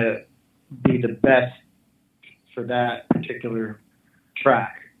 what's going to be the best for that particular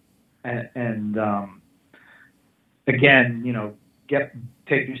track. And again,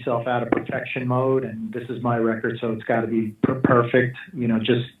 take yourself out of perfection mode, and this is my record, so it's got to be perfect.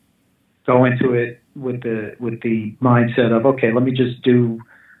 Just go into it with the mindset of, okay, let me just do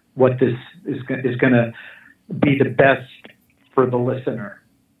what this is going to be the best for the listener.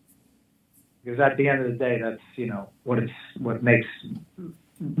 Because at the end of the day, that's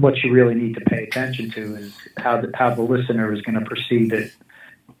what you really need to pay attention to is how the listener is going to perceive it.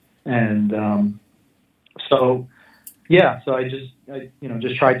 And so I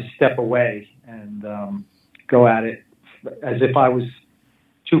just tried to step away and go at it as if I was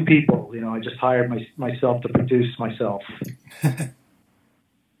two people. I just hired myself to produce myself.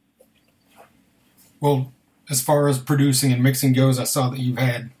 Well, as far as producing and mixing goes, I saw that you've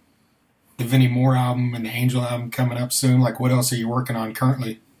had the Vinnie Moore album and the Angel album coming up soon. Like, what else are you working on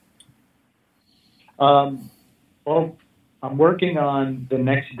currently? Well, I'm working on the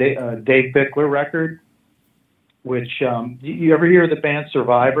next Dave Bickler record, which you ever hear of the band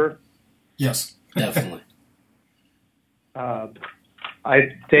Survivor? Yes, definitely.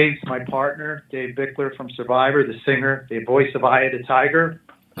 Dave's my partner, Dave Bickler from Survivor, the singer, the voice of Eye of the Tiger.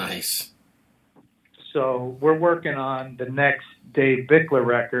 Nice. So we're working on the next Dave Bickler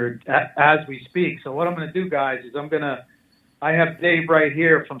record as we speak. So what I'm going to do, guys, is I have Dave right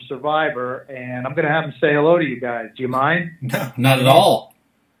here from Survivor, and I'm going to have him say hello to you guys. Do you mind? No, not at all.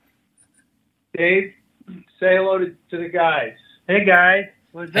 Dave, say hello to the guys. Hey, guys.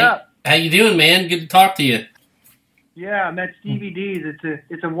 What's up? How you doing, man? Good to talk to you. Yeah, I'm at Stevie D's.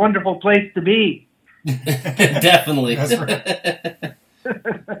 It's a wonderful place to be. Definitely. That's right.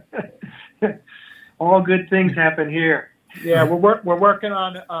 All good things happen here. Yeah, we're working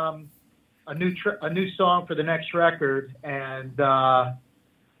on a new song for the next record, and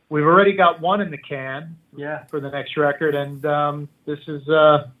we've already got one in the can. Yeah, for the next record, and this is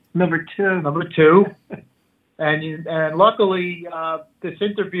number two. Number two, and luckily this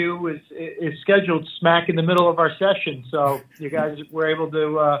interview is scheduled smack in the middle of our session, so you guys were able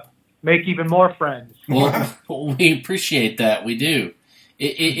to make even more friends. Well, we appreciate that. We do.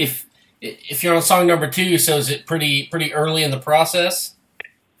 If you're on song number two, so is it pretty early in the process?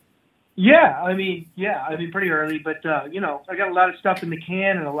 Yeah, I mean, pretty early, but I got a lot of stuff in the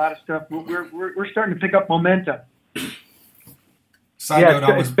can and a lot of stuff. We're starting to pick up momentum. It's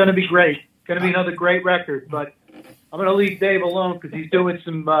going to be great. It's going to be another great record, but I'm going to leave Dave alone because he's doing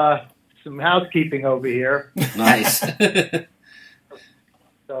some housekeeping over here. Nice.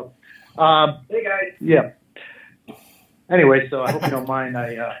 So, hey guys. Yeah. Anyway, so I hope you don't mind.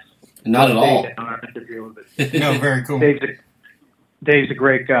 Not at all. No, very cool. Dave's a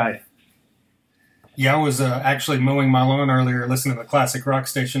great guy. Yeah, I was actually mowing my lawn earlier, listening to the classic rock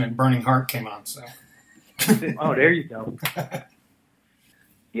station, and Burning Heart came on. So, oh, there you go.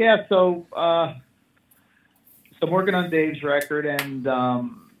 Yeah, so I'm working on Dave's record, and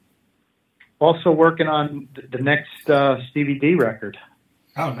also working on the next Stevie D record.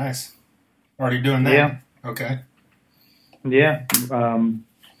 Oh, nice! Already doing that. Yeah. Okay. Yeah.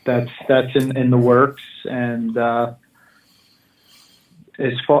 That's in the works, and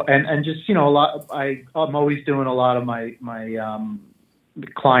as far and just a lot. I'm always doing a lot of my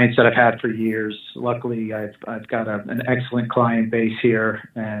clients that I've had for years. Luckily, I've got an excellent client base here,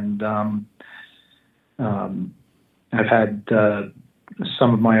 and I've had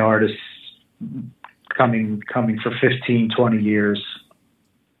some of my artists coming for 15, 20 years.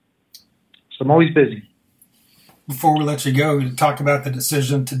 So I'm always busy. Before we let you go, you talk about the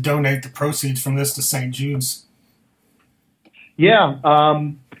decision to donate the proceeds from this to St. Jude's. Yeah.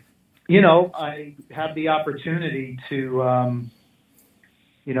 I have the opportunity to,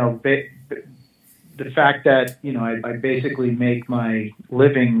 the fact that, I basically make my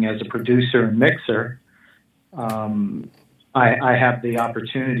living as a producer and mixer. I have the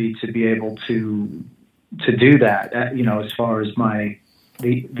opportunity to be able to do that, as far as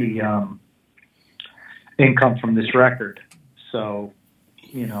the income from this record. So,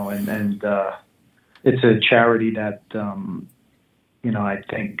 and it's a charity that, I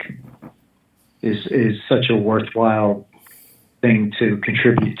think is such a worthwhile thing to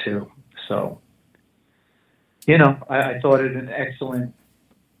contribute to. So, I thought it an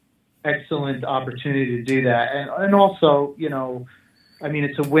excellent opportunity to do that. And also,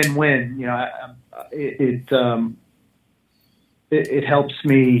 it's a win-win, it helps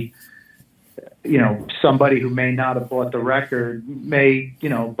me, somebody who may not have bought the record may,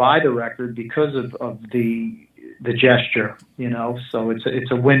 buy the record because of the gesture, so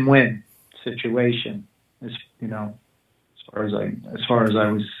it's a win-win situation, as far as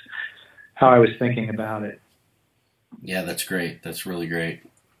how I was thinking about it. Yeah, that's great. That's really great.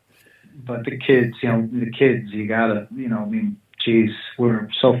 But the kids, you gotta, geez, we're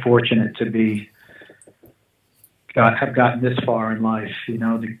so fortunate to have gotten this far in life.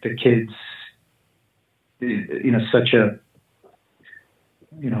 The kids, such a,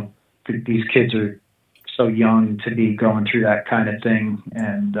 these kids are so young to be going through that kind of thing.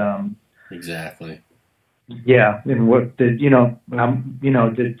 And, exactly. Yeah. And what we don't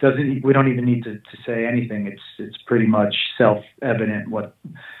even need to say anything. It's pretty much self-evident what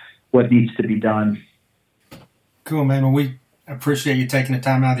needs to be done. Cool, man. Well, we appreciate you taking the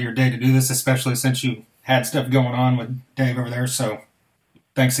time out of your day to do this, especially since you had stuff going on with Dave over there. So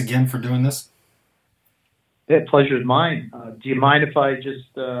thanks again for doing this. Yeah, pleasure is mine. Do you mind if I just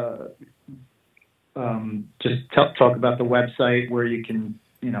talk about the website where you can,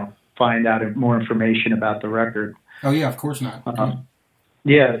 find out more information about the record? Oh yeah, of course not.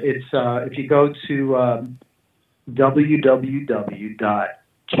 Yeah, it's if you go to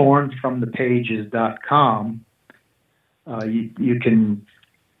www.tornfromthepages.com,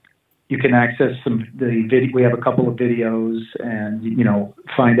 you can access the video. We have a couple of videos, and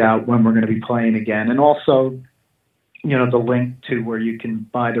find out when we're going to be playing again, and also the link to where you can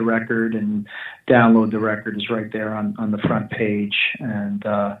buy the record and download the record is right there on the front page, and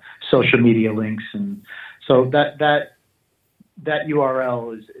social media links, and so that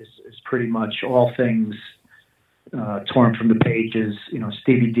URL is pretty much all things Torn from the Pages,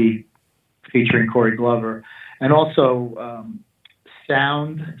 Stevie D featuring Corey Glover, and also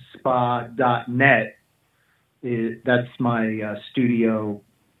soundspa.net. That's my studio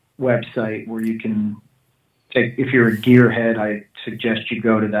website where you can if you're a gearhead, I suggest you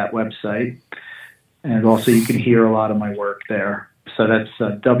go to that website. And also you can hear a lot of my work there. So that's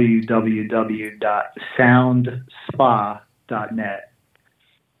www.soundspa.net.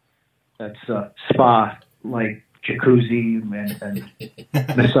 That's spa, like jacuzzi and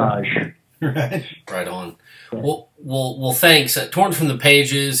massage. Right on. Well, thanks. Torn from the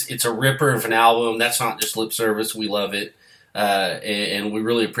Pages. It's a ripper of an album. That's not just lip service. We love it. And we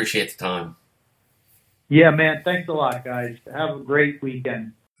really appreciate the time. Yeah, man. Thanks a lot, guys. Have a great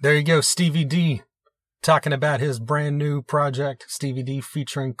weekend. There you go, Stevie D, talking about his brand new project, Stevie D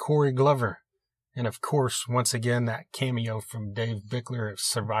featuring Corey Glover. And of course, once again, that cameo from Dave Bickler of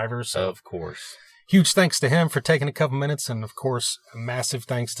Survivor. So of course. Huge thanks to him for taking a couple minutes. And of course, a massive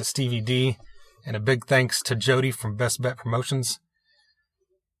thanks to Stevie D. And a big thanks to Jody from Best Bet Promotions.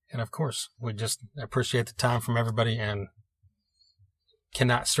 And of course, we just appreciate the time from everybody and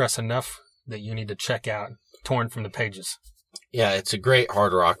cannot stress enough that you need to check out Torn from the Pages. Yeah, it's a great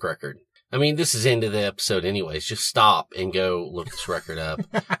hard rock record. I mean, this is the end of the episode anyways. Just stop and go look this record up.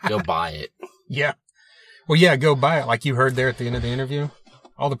 Go buy it. Yeah. Well, yeah, go buy it. Like you heard there at the end of the interview,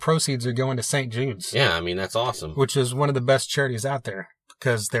 all the proceeds are going to St. Jude's. Yeah, I mean, that's awesome. Which is one of the best charities out there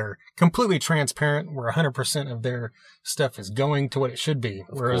because they're completely transparent where 100% of their stuff is going to what it should be.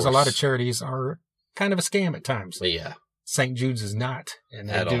 Whereas a lot of charities are kind of a scam at times. Yeah. St. Jude's is not, and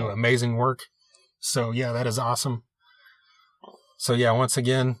they do amazing work. So, yeah, that is awesome. So, yeah, once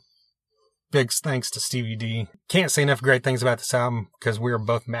again, big thanks to Stevie D. Can't say enough great things about this album because we are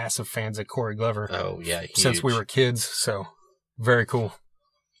both massive fans of Corey Glover. Oh, yeah, huge. Since we were kids, so very cool.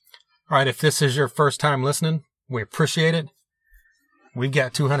 All right, if this is your first time listening, we appreciate it. We've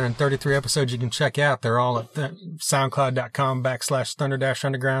got 233 episodes you can check out. They're all at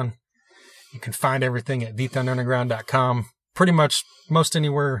soundcloud.com/Thunder-Underground. You can find everything at thethunderunderground.com. Pretty much most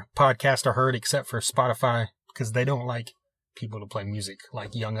anywhere podcasts are heard except for Spotify because they don't like people to play music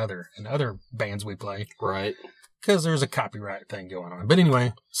like Young Other and other bands we play. Right. because there's a copyright thing going on. But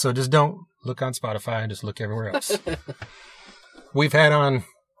anyway, so just don't look on Spotify, just look everywhere else. We've had on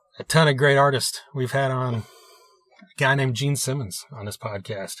a ton of great artists. We've had on a guy named Gene Simmons on this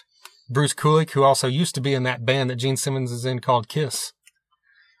podcast. Bruce Kulick, who also used to be in that band that Gene Simmons is in called Kiss.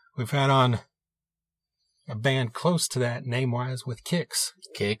 We've had on a band close to that name-wise with Kix.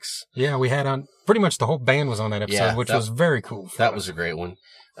 Kix. Yeah, we had on, pretty much the whole band was on that episode, which was very cool. That was a great one.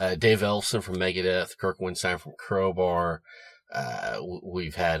 Dave Ellefson from Megadeth, Kirk Windstein from Crowbar.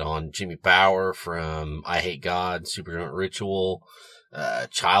 We've had on Jimmy Bower from I Hate God, Superhuman Ritual,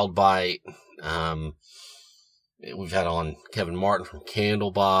 Child Bite. We've had on Kevin Martin from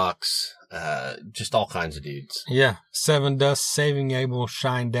Candlebox, just all kinds of dudes. Yeah. Seven Dust, Saving Abel,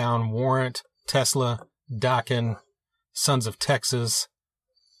 Shinedown, Warrant, Tesla, Dokken, Sons of Texas.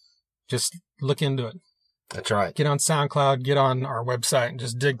 Just look into it. That's right. Get on SoundCloud, get on our website, and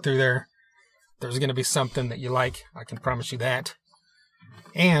just dig through there. There's going to be something that you like. I can promise you that.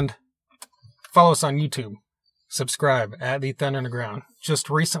 And follow us on YouTube. Subscribe at The Thunder Underground. Just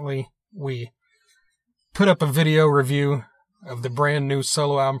recently, we put up a video review of the brand new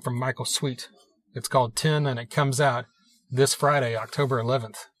solo album from Michael Sweet. It's called 10, and it comes out this Friday, October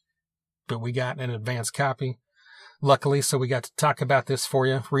 11th. But we got an advance copy, luckily, so we got to talk about this for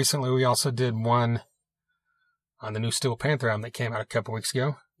you. Recently, we also did one on the new Steel Panther album that came out a couple weeks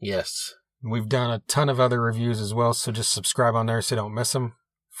ago. Yes. We've done a ton of other reviews as well, so just subscribe on there so you don't miss them.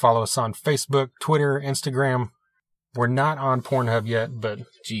 Follow us on Facebook, Twitter, Instagram. We're not on Pornhub yet, but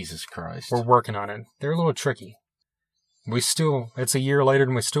Jesus Christ, we're working on it. They're a little tricky. It's a year later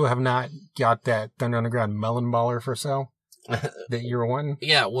and we still have not got that Thunder Underground melon baller for sale that you were wanting.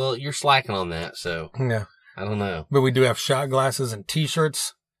 Yeah, well, you're slacking on that, so yeah, I don't know. But we do have shot glasses and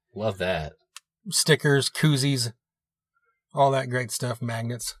t-shirts. Love that. Stickers, koozies, all that great stuff,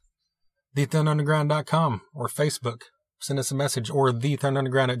 magnets. TheThunderUnderground.com or Facebook. Send us a message, or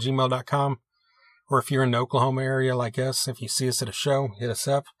TheThunderUnderground@gmail.com. Or if you're in the Oklahoma area like us, if you see us at a show, hit us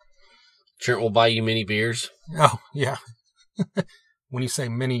up. Trent will buy you mini beers. Oh, yeah. When you say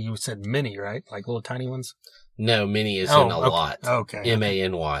mini, you said mini, right? Like little tiny ones? No, mini is in a lot. Okay.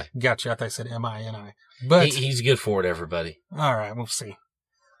 M-A-N-Y. Gotcha. I thought I said M-I-N-I. But he's good for it, everybody. All right, we'll see.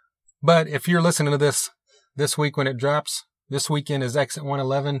 But if you're listening to this week when it drops, this weekend is Exit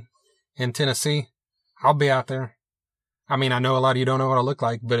 111 in Tennessee. I'll be out there. I mean, I know a lot of you don't know what I look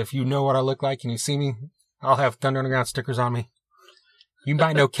like, but if you know what I look like and you see me, I'll have Thunder Underground stickers on me. You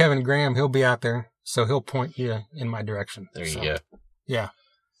might know Kevin Graham. He'll be out there, so he'll point you in my direction. There you go. Yeah.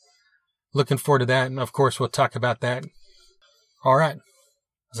 Looking forward to that, and of course, we'll talk about that. All right.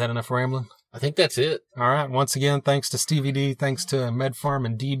 Is that enough rambling? I think that's it. All right. Once again, thanks to Stevie D, thanks to MedFarm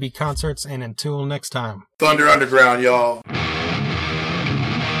and DB Concerts, and until next time. Thunder Underground, y'all.